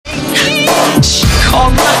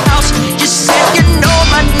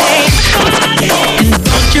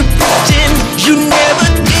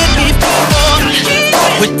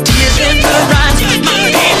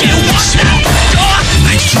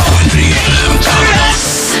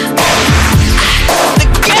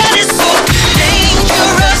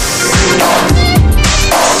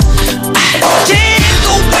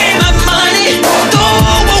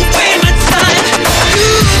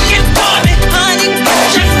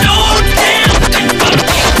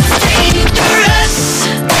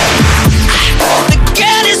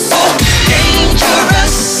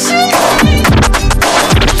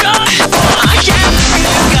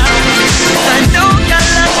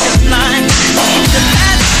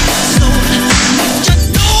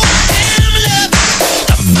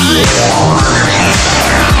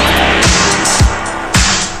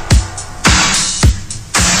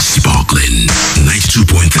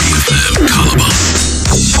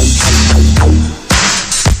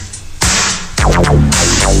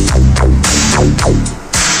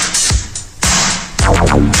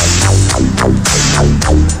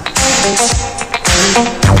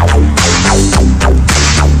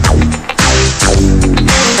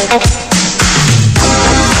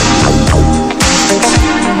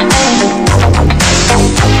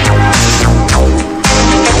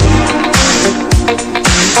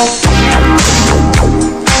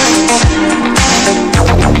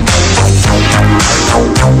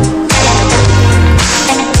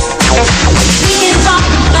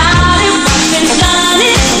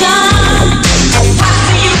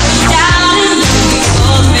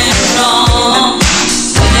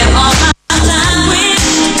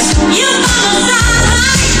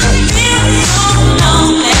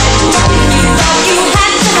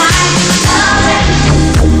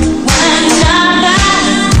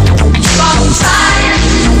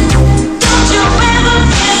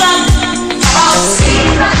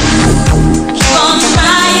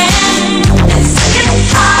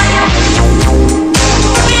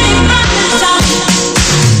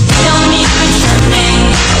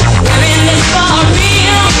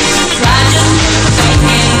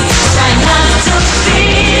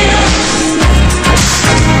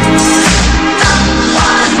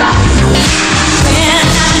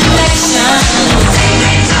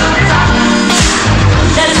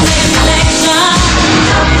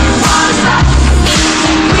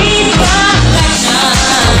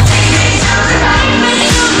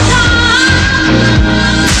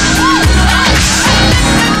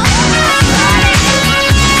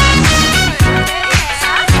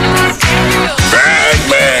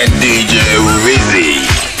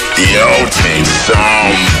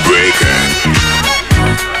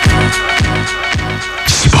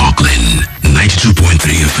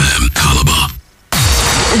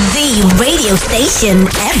station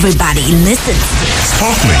everybody listens.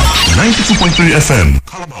 Sparkling 92.3 FM.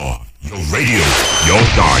 Calabar, your radio, your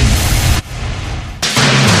time.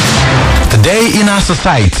 Today in our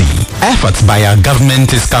society, efforts by our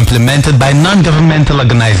government is complemented by non-governmental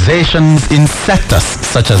organizations in sectors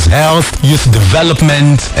such as health, youth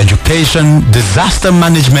development, education, disaster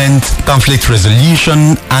management, conflict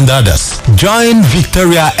resolution, and others. Join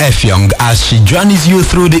Victoria Effiong as she journeys you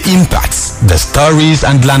through the impacts, the stories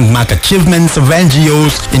and landmark achievements of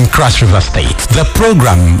NGOs in Cross River State. The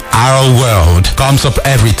program, Our World, comes up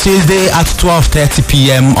every Tuesday at 12:30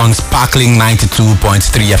 p.m. on Sparkling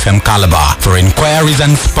 92.3 FM Calabar. For inquiries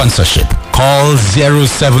and sponsorship, call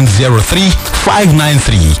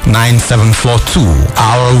 0703-593-9742.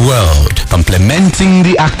 Our World, complementing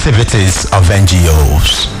the activities of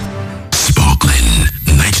NGOs. Sparkling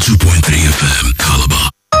 92.3 FM Calabar.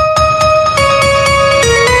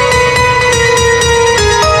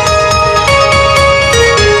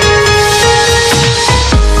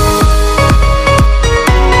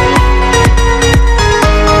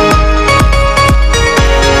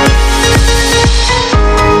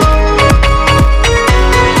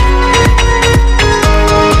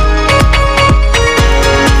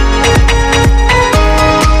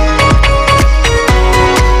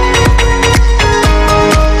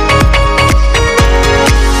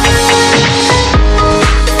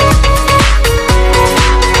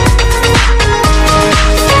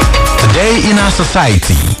 In our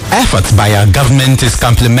society, efforts by our government is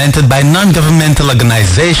complemented by non-governmental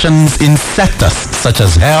organizations in sectors such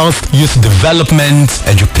as health, youth development,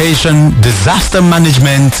 education, disaster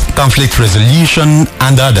management, conflict resolution,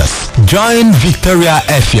 and others. Join Victoria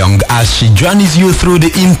Effiong as she journeys you through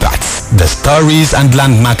the impacts, the stories and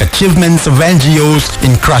landmark achievements of NGOs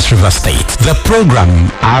in Cross River State. The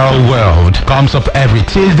program, Our World, comes up every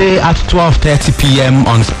Tuesday at 12:30 p.m.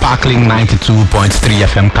 on Sparkling 92.3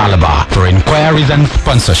 FM Calabar. For inquiries and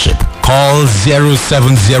sponsorship, call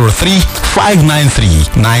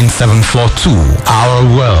 0703-593-9742. Our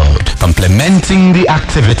World, complementing the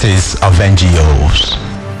activities of NGOs.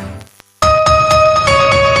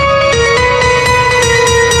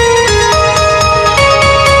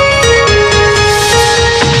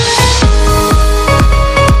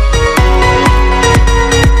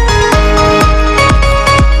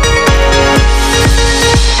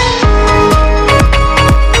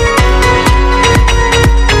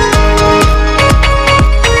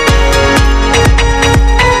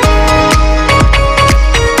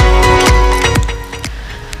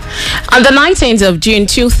 On the 19th of June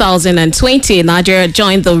 2020, Nigeria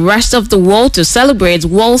joined the rest of the world to celebrate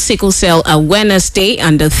World Sickle Cell Awareness Day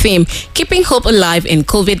under the theme, Keeping Hope Alive in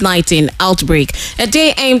COVID-19 Outbreak, a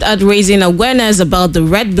day aimed at raising awareness about the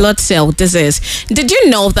red blood cell disease. Did you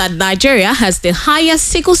know that Nigeria has the highest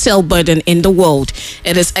sickle cell burden in the world?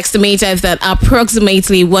 It is estimated that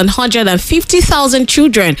approximately 150,000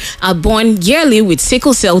 children are born yearly with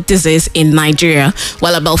sickle cell disease in Nigeria,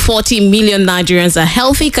 while about 40 million Nigerians are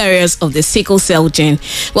healthy carriers of the sickle cell gene.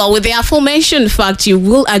 Well, with the aforementioned fact, you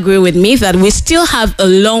will agree with me that we still have a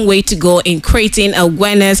long way to go in creating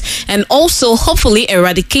awareness and also hopefully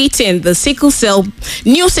eradicating the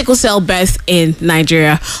new sickle cell birth in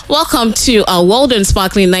Nigeria. Welcome to our World on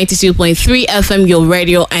Sparkling 92.3 FM, your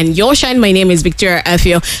radio and your shine. My name is Victoria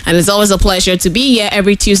Effiong, and it's always a pleasure to be here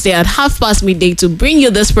every Tuesday at midday midday to bring you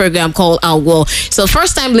this program called Our World. So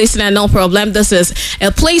first time listener, no problem. This is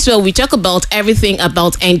a place where we talk about everything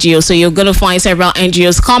about NGOs. So you're going to find several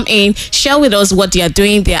NGOs come in, share with us what they are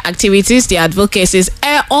doing, their activities, their advocacies.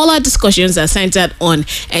 All our discussions are centered on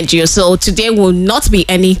NGOs. So today will not be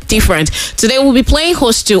any different. Today we'll be playing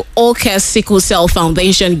host to All-Care Sickle Cell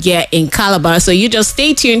Foundation here in Calabar. So you just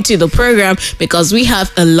stay tuned to the program because we have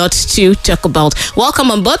a lot to talk about. Welcome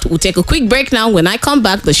on board. We'll take a quick break now. When I come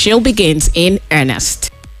back, the show begins in earnest.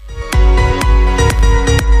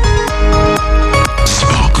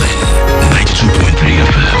 Sparkling 92.3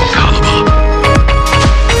 FM Calabar.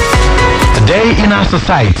 Today in our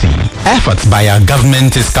society, efforts by our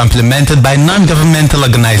government is complemented by non-governmental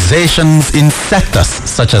organizations in sectors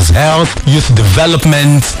such as health, youth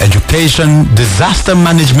development, education, disaster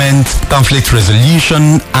management, conflict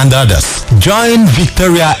resolution, and others. Join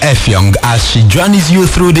Victoria Effiong as she journeys you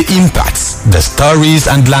through the impacts, the stories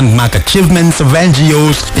and landmark achievements of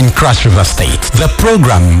NGOs in Cross River State. The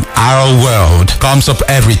program, Our World, comes up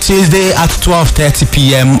every Tuesday at 12:30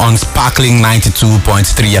 p.m. on Sparkling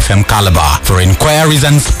 92.3 FM Calabar. For inquiries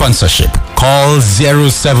and sponsorship, call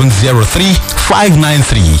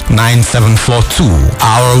 0703-593-9742.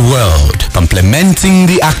 Our World, complementing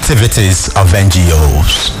the activities of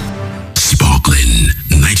NGOs. Sparkling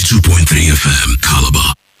 92.3 FM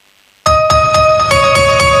Calabar.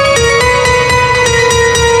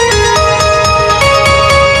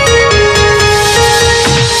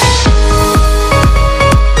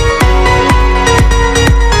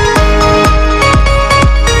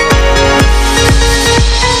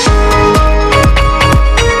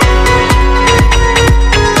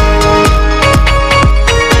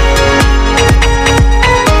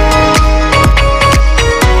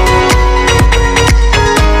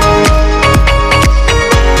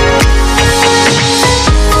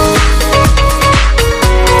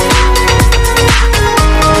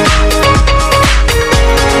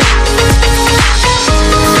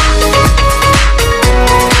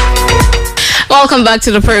 Welcome back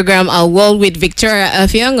to the program, Our World with Victoria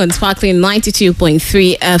F. Young on Sparkling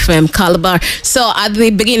 92.3 FM Calabar. So at the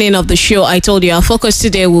beginning of the show, I told you our focus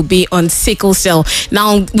today will be on sickle cell.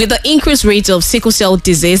 Now, with the increased rate of sickle cell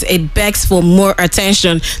disease, it begs for more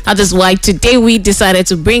attention. That is why today we decided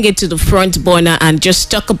to bring it to the front burner and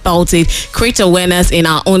just talk about it, create awareness in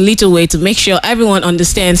our own little way to make sure everyone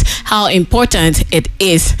understands how important it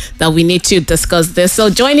is that we need to discuss this. So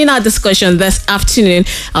joining our discussion this afternoon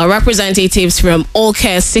are representatives from All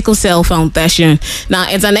Care Sickle Cell Foundation. Now,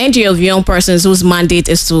 it's an NGO of young persons whose mandate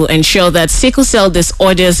is to ensure that sickle cell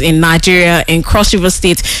disorders in Nigeria and Cross River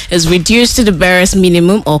State is reduced to the barest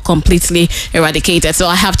minimum or completely eradicated. So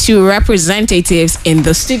I have two representatives in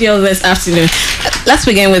the studio this afternoon. Let's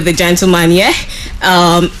begin with the gentleman, yeah?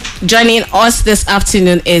 Joining us this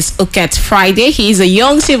afternoon is Uket Friday. He is a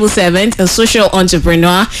young civil servant, a social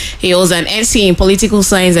entrepreneur. He holds an NC in political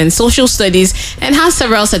science and social studies and has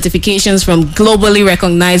several certifications from globally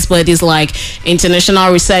recognized bodies like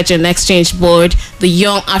International Research and Exchange Board, the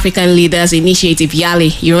Young African Leaders Initiative,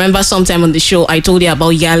 YALI. You remember sometime on the show I told you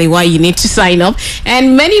about YALI, why you need to sign up,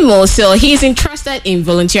 and many more. So he's interested in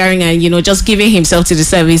volunteering and, just giving himself to the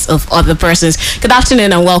service of other persons. Good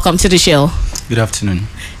afternoon and welcome to the show. Good afternoon.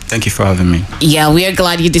 Thank you for having me. Yeah, we are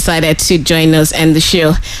glad you decided to join us and the show.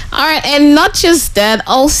 All right, and not just that,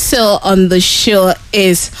 also on the show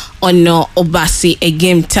is Ono Obasi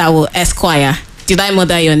Egim Tawo Esquire. Did I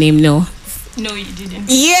murder your name? No. No, you didn't.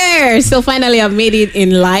 Yeah, so finally I've made it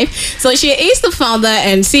in life. So she is the founder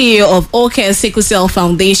and CEO of All Care Sickle Cell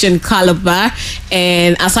Foundation Calabar.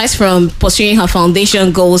 And aside from pursuing her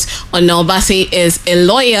foundation goals, Onobasi is a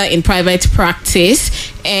lawyer in private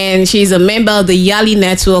practice. And she's a member of the YALI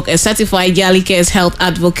network, a certified YALI Cares health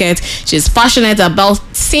advocate. She's passionate about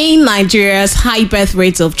seeing Nigeria's high birth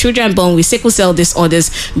rates of children born with sickle cell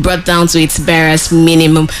disorders brought down to its barest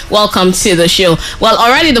minimum. Welcome to the show. Well,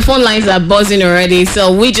 already the phone lines are buzzing already,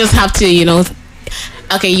 so we just have to,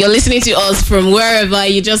 okay, you're listening to us from wherever.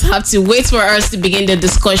 You just have to wait for us to begin the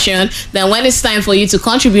discussion. Then when it's time for you to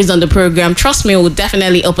contribute on the program, trust me, we'll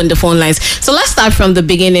definitely open the phone lines. So let's start from the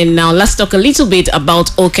beginning now. Let's talk a little bit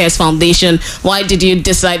about All Care's Foundation. Why did you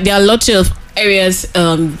decide? There are lots of areas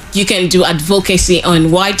you can do advocacy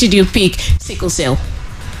on. Why did you pick sickle cell?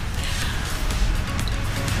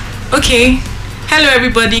 Okay. Hello,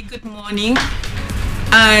 everybody. Good morning.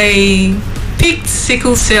 I picked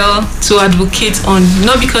sickle cell to advocate on,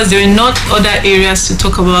 not because there are not other areas to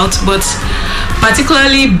talk about, but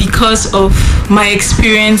particularly because of my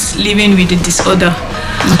experience living with the disorder.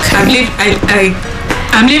 Okay.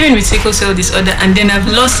 I'm living with sickle cell disorder, and then I've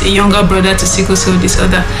lost a younger brother to sickle cell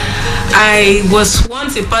disorder. I was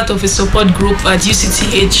once a part of a support group at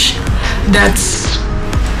UCTH that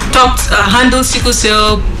handled sickle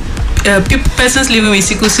cell persons living with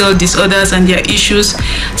sickle cell disorders and their issues.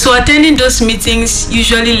 So attending those meetings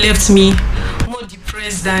usually left me more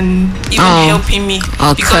depressed than even helping me.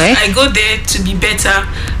 Okay. Because I go there to be better.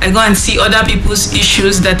 I go and see other people's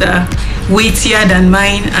issues that are weightier than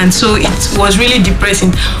mine, and so it was really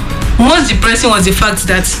depressing. Most depressing was the fact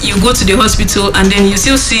that you go to the hospital and then you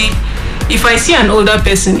still see, if I see an older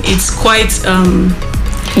person, it's quite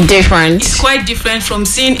different. It's quite different from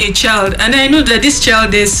seeing a child, and I know that this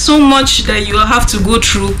child, there's so much that you have to go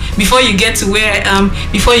through before you get to where I am,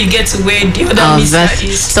 before you get to where the other mister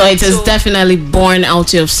is. So it is definitely born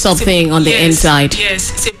out of something on the inside. Yes,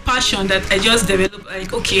 it's a passion that I just developed.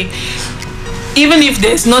 Like, okay, even if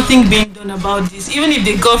there's nothing being done about this, even if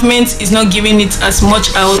the government is not giving it as much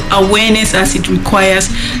awareness as it requires,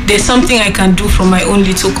 there's something I can do from my own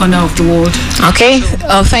little corner of the world. Okay,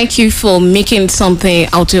 thank you for making something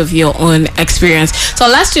out of your own experience. So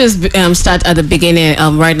let's just start at the beginning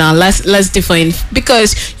right now. Let's define,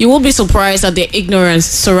 because you will be surprised at the ignorance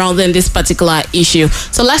surrounding this particular issue.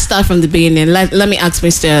 So let's start from the beginning. Let me ask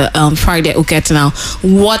Mr. Friday Uket now,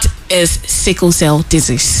 what is sickle cell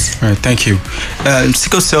disease? All right, thank you.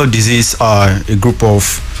 Sickle cell disease are a group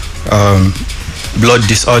of blood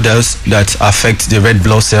disorders that affect the red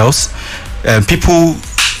blood cells. People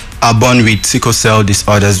are born with sickle cell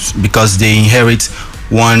disorders because they inherit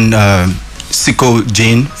one sickle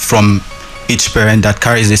gene from each parent that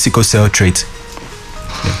carries the sickle cell trait.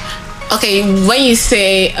 Okay, when you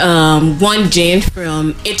say one gene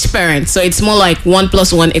from each parent, so it's more like 1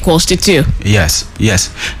 + 1 = 2. Yes.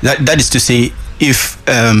 That is to say, if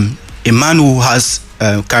a man who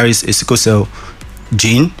carries a sickle cell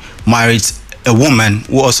gene marries a woman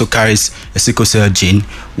who also carries a sickle cell gene,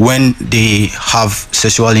 when they have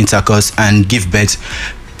sexual intercourse and give birth,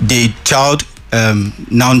 the child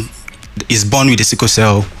now is born with a sickle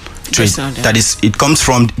cell trait. That is, it comes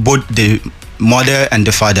from both the mother and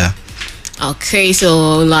the father. Okay,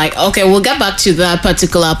 so we'll get back to that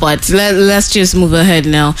particular part. Let's just move ahead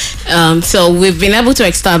now. So we've been able to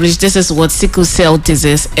establish this is what sickle cell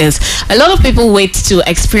disease is. A lot of people wait to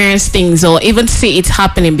experience things or even see it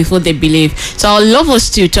happening before they believe. So I'd love us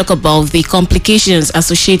to talk about the complications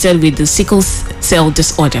associated with the sickle cell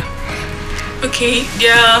disorder. Okay,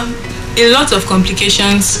 there are a lot of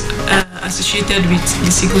complications associated with the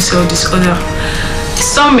sickle cell disorder.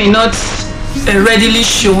 Some may not readily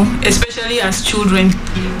show, especially as children.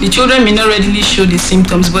 The children may not readily show the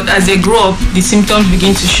symptoms, but as they grow up, the symptoms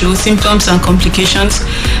begin to show. Symptoms and complications,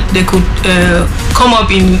 they could come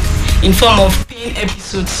up in form of pain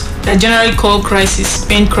episodes that generally called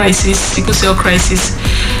pain crisis, sickle cell crisis.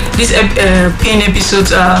 These pain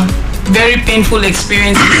episodes are very painful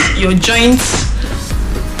experiences. Your joints,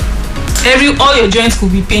 all your joints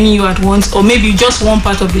could be paining you at once, or maybe just one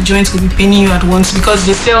part of the joints could be paining you at once because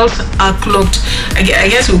the cells are clogged. I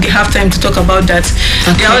guess we'll have time to talk about that.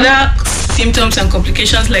 Okay. There are other symptoms and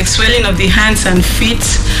complications like swelling of the hands and feet,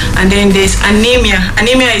 and then there's anemia.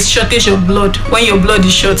 Anemia is shortage of blood, when your blood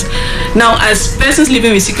is short. Now, as persons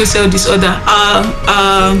living with sickle cell disorder,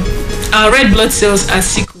 our red blood cells are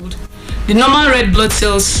sickled. The normal red blood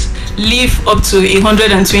cells live up to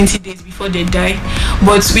 120 days before they die,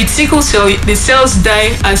 but with sickle cell, the cells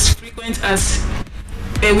die as frequent as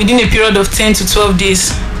within a period of 10 to 12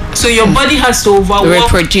 days. So your body has to overwork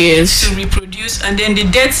to reproduce, and then the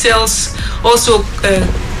dead cells also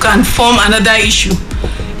can form another issue.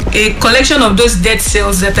 A collection of those dead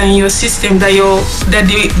cells that are in your system that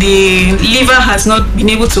the liver has not been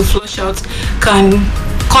able to flush out can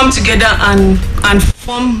come together and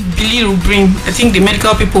form bilirubin. I think the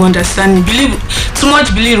medical people understand. Too much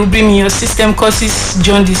bilirubin in your system causes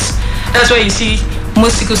jaundice. That's why you see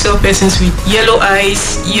most sickle cell persons with yellow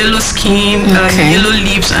eyes, yellow skin, yellow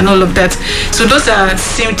lips, and all of that. So those are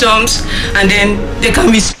symptoms, and then there can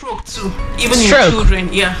be stroke too, even in children.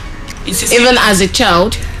 Yeah, even as a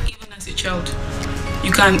child. Even as a child,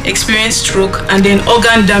 you can experience stroke and then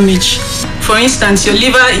organ damage. For instance, your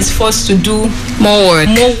liver is forced to do more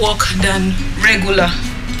work than regular,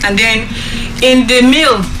 and then in the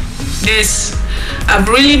male, I've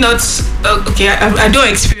really not I don't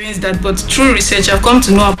experience that, but through research I've come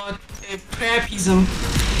to know about priapism.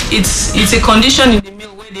 It's a condition in the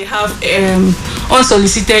male where they have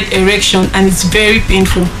unsolicited erection, and it's very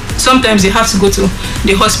painful. Sometimes they have to go to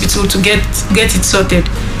the hospital to get it sorted.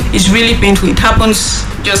 It's really painful. It happens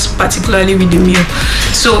just particularly with the male.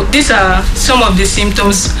 So these are some of the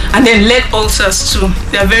symptoms, and then leg ulcers too.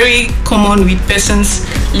 They are very common with persons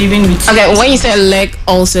living with. Okay, when you say leg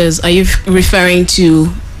ulcers, are you referring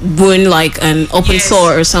to wound like an open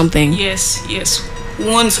sore or something? Yes.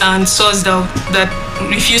 Wounds and sores that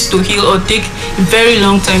refuse to heal or take a very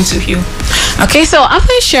long time to heal. Okay, so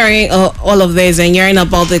after sharing all of this and hearing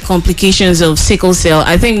about the complications of sickle cell,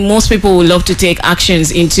 I think most people would love to take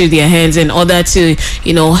actions into their hands in order to,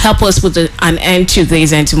 help us put an end to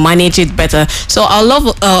this and to manage it better. So I'll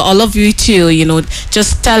love you to,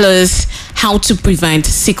 just tell us how to prevent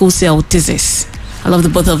sickle cell disease. I love the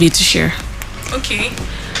both of you to share. Okay.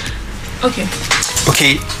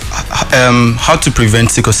 How to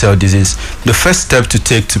prevent sickle cell disease? The first step to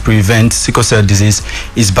take to prevent sickle cell disease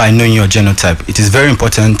is by knowing your genotype. It is very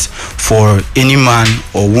important for any man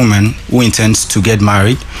or woman who intends to get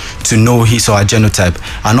married to know his or her genotype,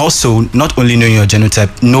 and also not only knowing your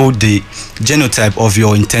genotype, know the genotype of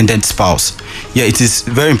your intended spouse. Yeah, it is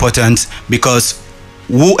very important because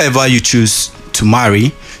whoever you choose to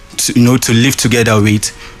marry, to live together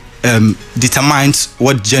with, determines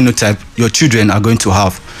what genotype your children are going to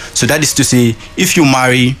have. So that is to say, if you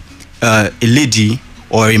marry a lady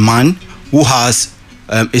or a man who has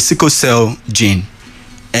a sickle cell gene,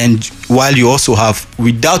 and while you also have,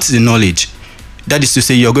 without the knowledge, that is to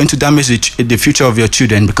say, you're going to damage the future of your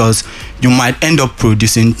children, because you might end up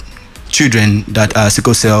producing children that are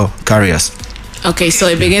sickle cell carriers. Okay, so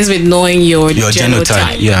it begins with knowing your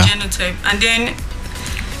genotype. Yeah. Genotype. And then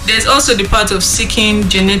there's also the part of seeking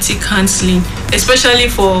genetic counseling, especially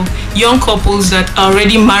for young couples that are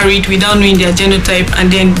already married without knowing their genotype,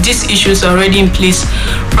 and then these issues are already in place.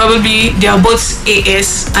 Probably they are both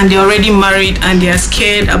AS and they're already married and they are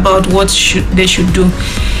scared about what they should do.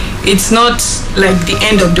 It's not like the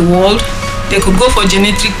end of the world. They could go for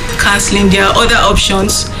genetic counseling. There are other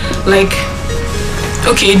options like,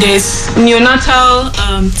 there's neonatal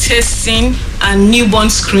testing and newborn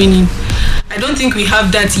screening. I don't think we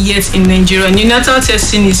have that yet in Nigeria. Neonatal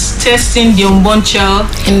testing is testing the unborn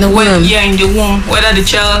child in the womb. In the womb, whether the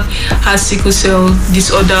child has sickle cell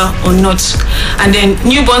disorder or not. And then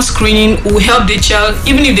newborn screening will help the child,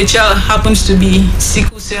 even if the child happens to be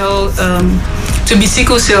sickle cell.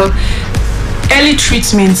 Early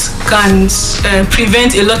treatment can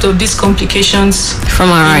prevent a lot of these complications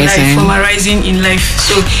from arising in life.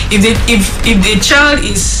 So if the child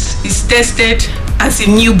is tested as a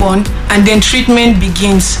newborn and then treatment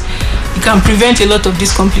begins, it can prevent a lot of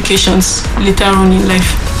these complications later on in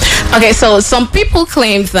life. Okay, so some people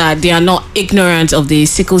claim that they are not ignorant of the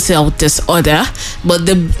sickle cell disorder, but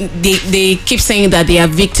they keep saying that they are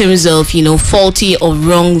victims of, faulty or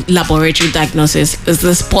wrong laboratory diagnosis. Is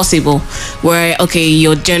this possible? Where, okay,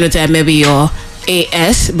 your genotype, maybe your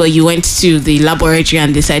AS, but you went to the laboratory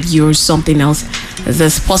and they said you're something else. Is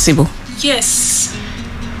this possible? Yes,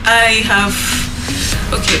 I have.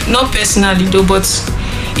 Okay, not personally though, but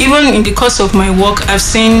even in the course of my work, I've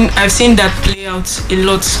seen that play out a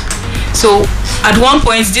lot. So at one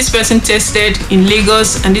point, this person tested in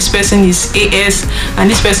Lagos and this person is AS, and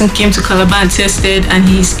this person came to Calabar and tested and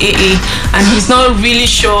he's AA, and he's not really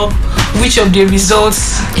sure which of the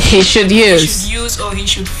results he should use or he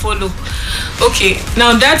should follow. Okay,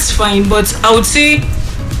 now that's fine, but I would say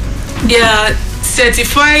there are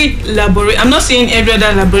certified laboratory. I'm not saying every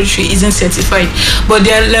other laboratory isn't certified, but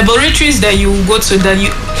there are laboratories that you go to that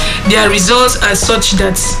their results are such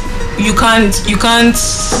that you can't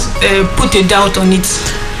put a doubt on it.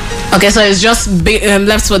 Okay, so it's just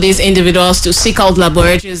left for these individuals to seek out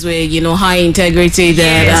laboratories with high integrity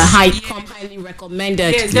that are highly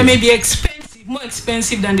recommended. Yes, they may be more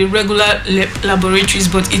expensive than the regular laboratories,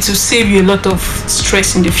 but it will save you a lot of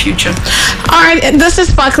stress in the future. All right, this is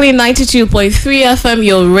Sparkling 92.3 FM,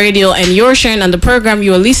 your radio, and your sharing, and the program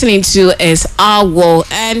you are listening to is Our World.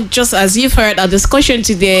 And just as you've heard, our discussion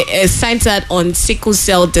today is centered on sickle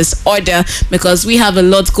cell disorder, because we have a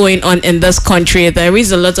lot going on in this country. There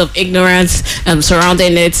is a lot of ignorance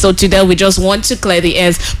surrounding it. So today we just want to clear the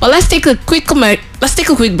air. But let's take a quick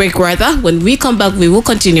break rather. When we come back, we will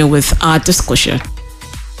continue with our discussion.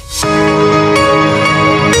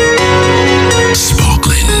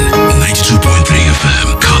 Sparkling 92.3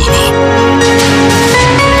 FM, Calabar.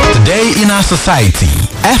 Today in our society,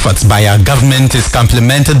 efforts by our government is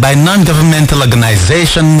complemented by non-governmental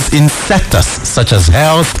organizations in sectors such as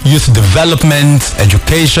health, youth development,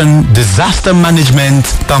 education, disaster management,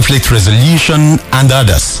 conflict resolution, and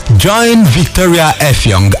others. Join Victoria F.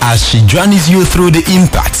 Young as she journeys you through the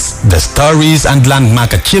impacts, the stories, and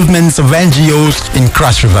landmark achievements of NGOs in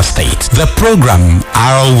Cross River State. The program,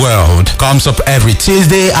 Our World, comes up every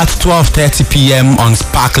Tuesday at 12:30 p.m. on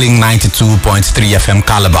Sparkling 92.3 FM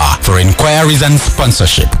Calabar. For inquiries and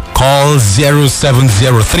sponsorship, call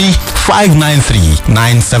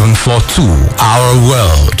 0703-593-9742. Our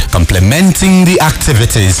World, complementing the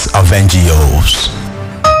activities of NGOs.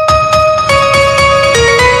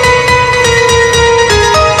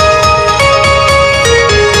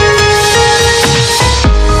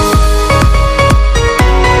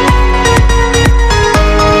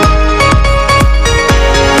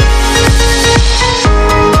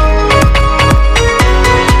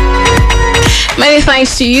 Many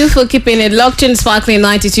thanks to you for keeping it locked in Sparkling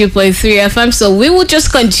 92.3 FM. So we will just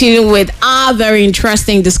continue with our very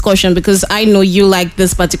interesting discussion, because I know you like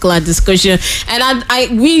this particular discussion, and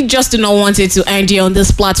we just do not want it to end here on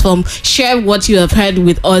this platform. Share what you have heard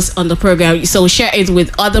with us on the program. So share it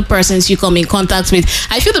with other persons you come in contact with.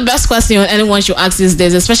 I feel the best question anyone should ask these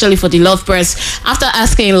days, especially for the lovebirds, after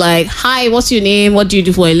asking like, hi, what's your name? What do you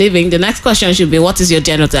do for a living? The next question should be, what is your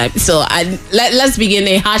genotype? So let's begin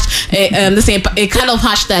a kind of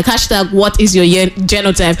hashtag what is your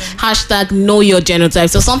genotype, hashtag know your genotype.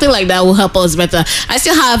 So something like that will help us better. I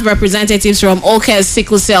still have representatives from OK's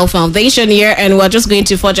Sickle Cell Foundation here, and we're just going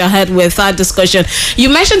to forge ahead with our discussion. You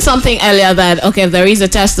mentioned something earlier that, okay, there is a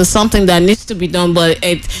test or something that needs to be done, but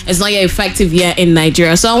it's not yet effective yet in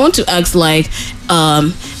Nigeria. So I want to ask, like,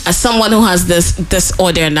 as someone who has this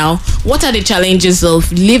disorder now, what are the challenges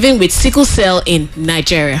of living with sickle cell in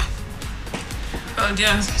Nigeria? There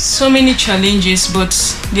are so many challenges, but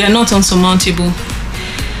they are not unsurmountable.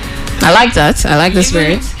 I like that. I like the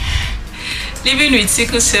spirit. Living with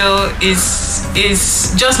sickle cell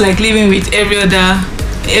is just like living with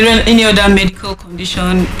any other medical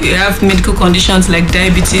condition. You have medical conditions like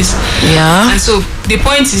diabetes. Yeah. And so the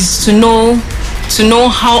point is to know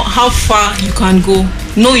how far you can go,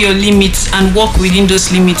 know your limits, and work within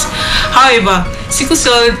those limits. However, sickle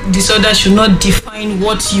cell disorder should not define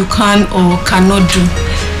what you can or cannot do.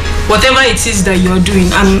 whatever it is that you're doing.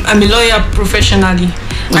 I'm a lawyer professionally.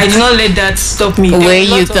 I did not let that stop me. Weigh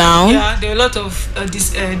you down? Yeah, there are a lot of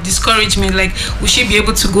discouragement, like, will she be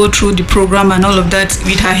able to go through the program and all of that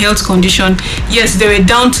with her health condition? Yes, there were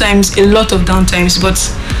downtimes, a lot of downtimes, but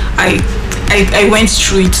I went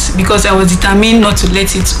through it because I was determined not to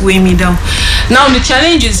let it weigh me down. Now, the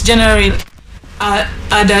challenges generally are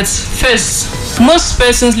that, first, most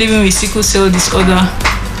persons living with sickle cell disorder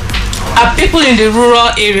are people in the rural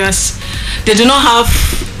areas. They do not have,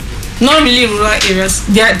 not really rural areas.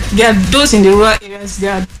 There are those in the rural areas.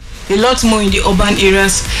 There are a lot more in the urban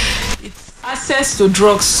areas. It's access to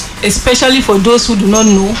drugs, especially for those who do not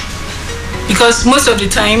know, because most of the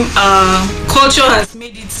time, culture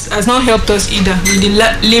has not helped us either with the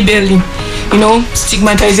labeling,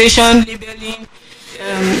 stigmatization, labeling.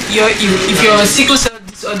 If you're a sickle cell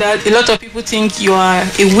disorder, a lot of people think you are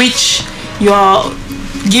a witch. You are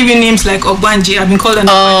giving names like Ogbanje. I've been called an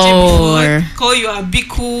Ogbanje before. Call you a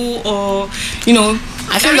Biku, or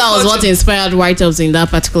I think that was what inspired write-ups in that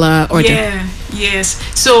particular order. Yeah, yes.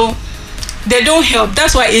 So they don't help.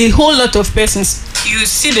 That's why a whole lot of persons, you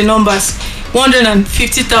see the numbers,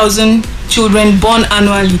 150,000 children born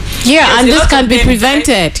annually. Yeah, yes, and this can be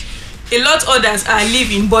prevented. A lot others are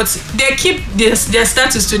living, but they keep their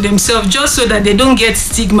status to themselves just so that they don't get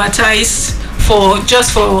stigmatized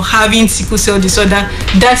for having sickle cell disorder.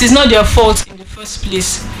 That is not their fault in the first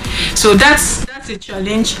place. So that's a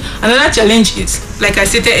challenge. Another challenge is, like I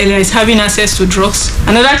stated earlier, is having access to drugs.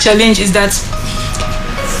 Another challenge is that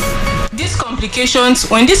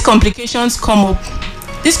when these complications come up,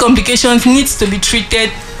 these complications needs to be treated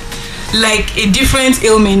like a different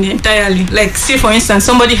ailment entirely. Like, say for instance,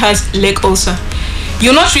 somebody has leg ulcer.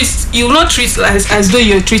 You will not treat as though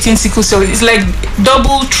you're treating sickle cell. It's like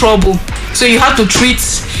double trouble. So you have to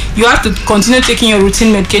continue taking your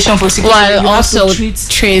routine medication for sickle cell. While also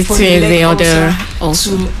treating the other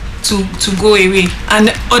also to go away,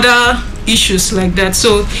 and other issues like that.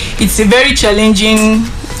 So it's a very challenging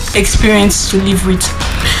experience to live with.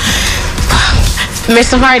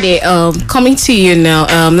 Mr. Hardy, coming to you now,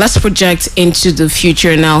 let's project into the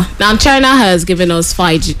future now. Now, China has given us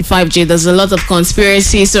 5G. There's a lot of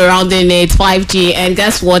conspiracy surrounding it, 5G, and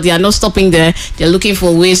guess what? They are not stopping there. They're looking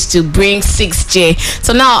for ways to bring 6G.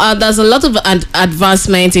 So now there's a lot of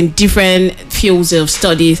advancement in different fields of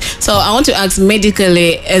studies. So I want to ask,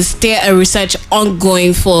 medically, is there a research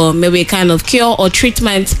ongoing for maybe a kind of cure or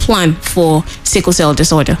treatment plan for sickle cell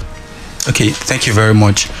disorder? Okay, thank you very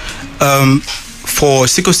much. For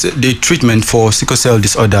the treatment for sickle cell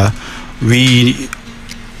disorder, we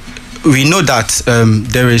know that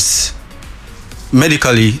there is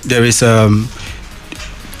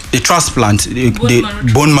a transplant, the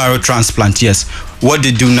bone marrow transplant. Yes, what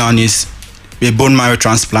they do now is a bone marrow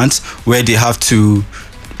transplant, where they have to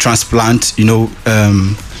transplant, your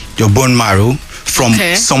bone marrow from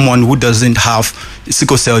someone who doesn't have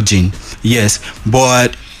sickle cell gene. Yes,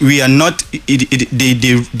 but we are not.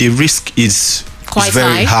 The risk is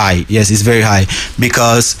very high. Yes, it's very high,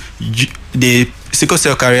 because the sickle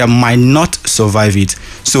cell carrier might not survive it.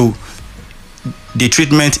 So the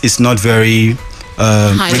treatment is not very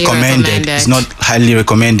recommended. It's not highly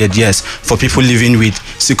recommended. Yes, for people living with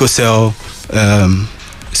sickle cell.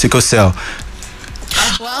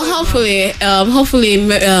 Well, hopefully,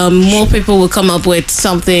 more people will come up with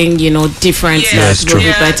something, different that will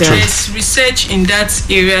be better. There's research in that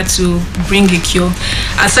area to bring a cure.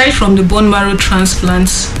 Aside from the bone marrow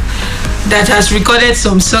transplants, that has recorded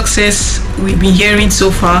some success we've been hearing so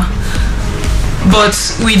far. But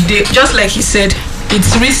just like he said,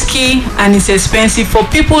 it's risky and it's expensive for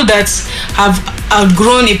people that have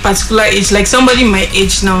outgrown a particular age, like somebody my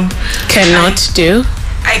age now.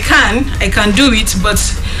 I can do it, but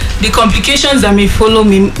the complications that may follow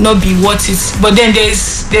may not be worth it. But then there's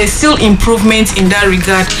still improvement in that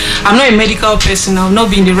regard. I'm not a medical person. I'll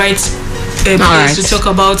not be in the right place to talk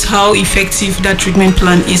about how effective that treatment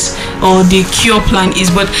plan is or the cure plan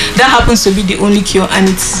is. But that happens to be the only cure, and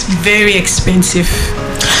it's very expensive.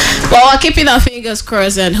 Well, we're keeping our fingers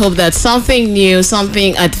crossed and hope that something new,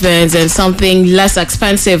 something advanced, and something less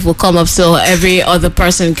expensive will come up so every other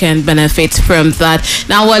person can benefit from that.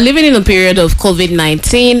 Now, we're living in a period of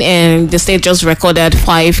COVID-19, and the state just recorded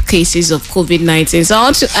 5 cases of COVID-19. So I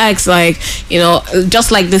want to ask,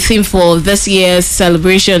 just like the theme for this year's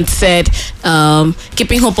celebration said,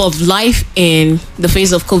 keeping hope of life in the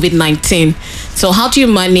face of COVID-19. So how do you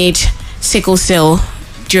manage sickle cell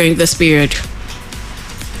during this period?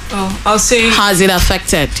 I'll say, how is it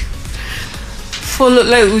affected?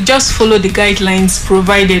 We just follow the guidelines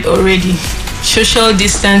provided already. Social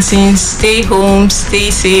distancing, stay home,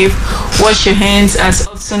 stay safe, wash your hands as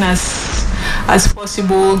often soon as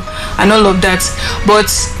possible and all of that.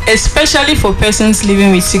 But especially for persons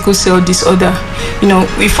living with sickle cell disorder,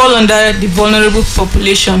 we fall under the vulnerable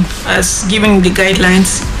population as given the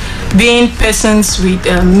guidelines, being persons with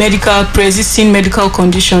pre-existing medical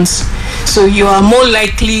conditions. So you are more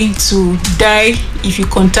likely to die if you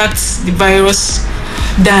contact the virus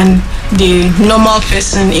than the normal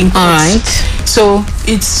person in class. All right. So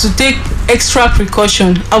it's to take extra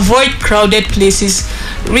precaution, avoid crowded places.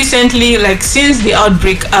 Recently, since the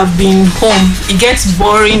outbreak, I've been home. It gets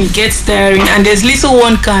boring, it gets tiring, and there's little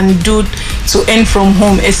one can do to earn from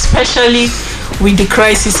home, especially with the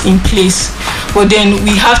crisis in place. But then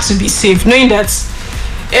we have to be safe, knowing that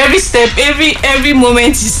every step, every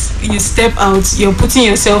moment you step out, you're putting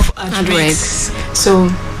yourself at risk. So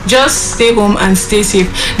just stay home and stay safe.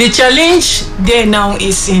 The challenge there now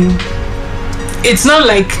is it's not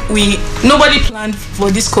like nobody planned for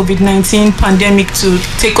this COVID-19 pandemic to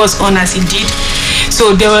take us on as it did.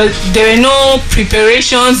 So there were no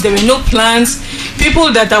preparations, there were no plans.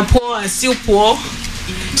 People that are poor are still poor.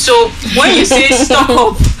 So when you say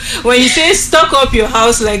stock up your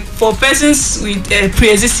house, like for persons with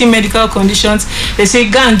pre-existing medical conditions, they say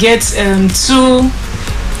go and get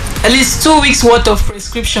at least 2 weeks worth of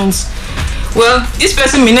prescriptions. Well, this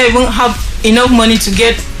person may not even have enough money to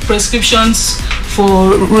get prescriptions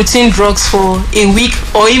for routine drugs for a week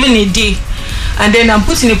or even a day. And then I'm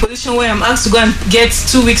put in a position where I'm asked to go and get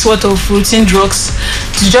 2 weeks worth of routine drugs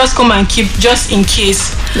to just come and keep just in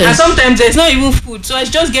case. Yes. And sometimes there's not even food, so I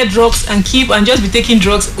just get drugs and keep and just be taking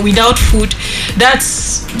drugs without food.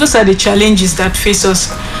 Those are the challenges that face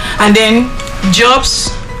us. And then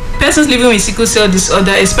jobs, persons living with sickle cell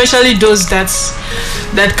disorder, especially those that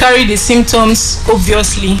carry the symptoms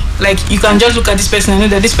obviously. Like you can just look at this person and know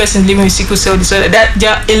that this person is living with sickle cell disorder. That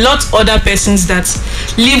there are a lot of other persons that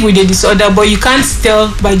live with the disorder, but you can't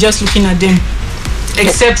tell by just looking at them.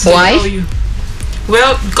 Except why? They tell you.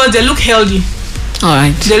 Well, because they look healthy. All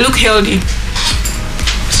right. They look healthy.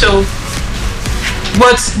 So,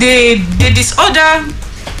 but the disorder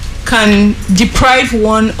can deprive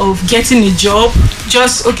one of getting a job.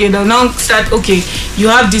 Just they'll now start, you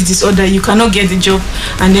have this disorder, you cannot get the job,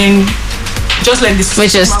 and then just like this,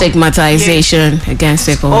 which is stigmatization against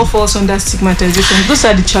people. All falls under stigmatization. Those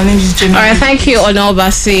are the challenges generally. All right, thank you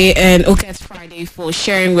Onobasi and Oket Friday for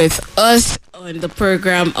sharing with us on the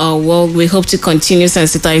program. We hope to continue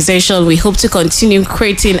sensitization. We hope to continue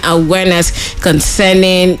creating awareness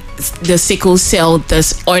concerning the sickle cell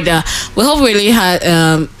disorder. We hope really had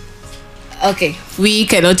okay, we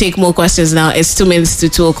cannot take more questions now. It's 2 minutes to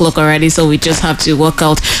 2 o'clock already, so we just have to walk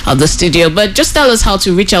out of the studio. But just tell us how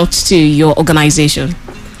to reach out to your organization.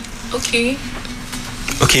 Okay,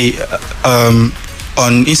 on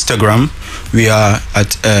Instagram, we are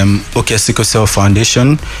at OK Sickle Cell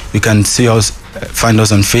Foundation. You can find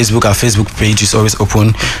us on Facebook. Our Facebook page is always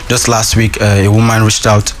open. Just last week, a woman reached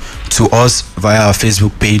out to us via our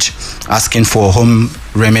Facebook page asking for home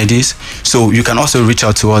remedies. So you can also reach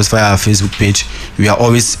out to us via our Facebook page. We are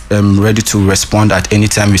always ready to respond at any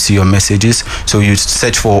time we see your messages. So you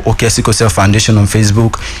search for OK Sickle Cell Foundation on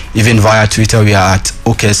Facebook. Even via Twitter, we are at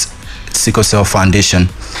OK Sickle Cell Foundation.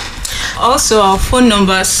 Also, our phone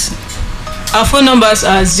numbers are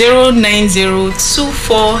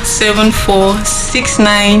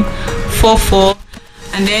 09024746944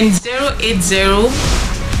 and then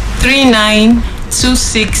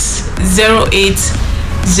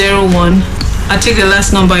 08039260801. I'll take the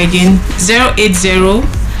last number again,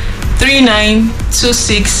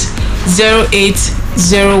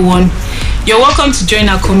 08039260801. You're welcome to join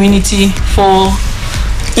our community for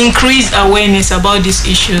increased awareness about these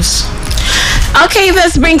issues. Okay,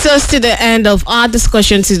 this brings us to the end of our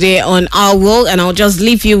discussion today on Our World, and I'll just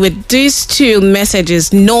leave you with these two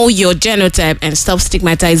messages. Know your genotype and stop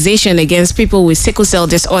stigmatization against people with sickle cell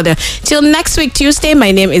disorder. Till next week, Tuesday,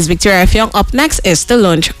 my name is Victoria Fiong. Up next is the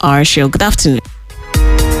Lunch Hour Show. Good afternoon.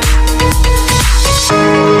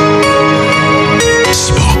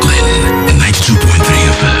 Sparkling 92.3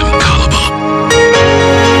 FM, Calabar.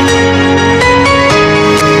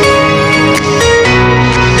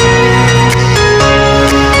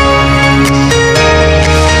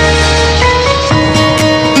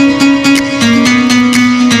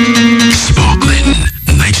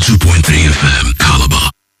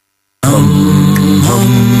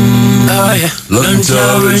 Learn to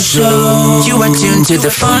Hour Show. You are tuned to the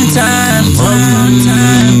fun time.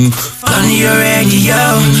 On your radio,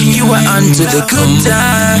 you are on to the good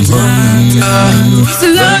time. It's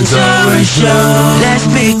the Lunch Hour Show. Let's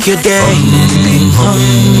make your day.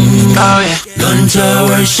 Oh yeah. Lunch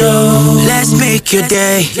Hour Show. Let's make your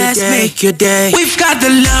day. Let's make your day. We've got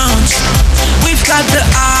the lunch. We've got the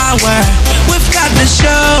hour. We've got the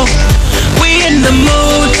show. We in the mood.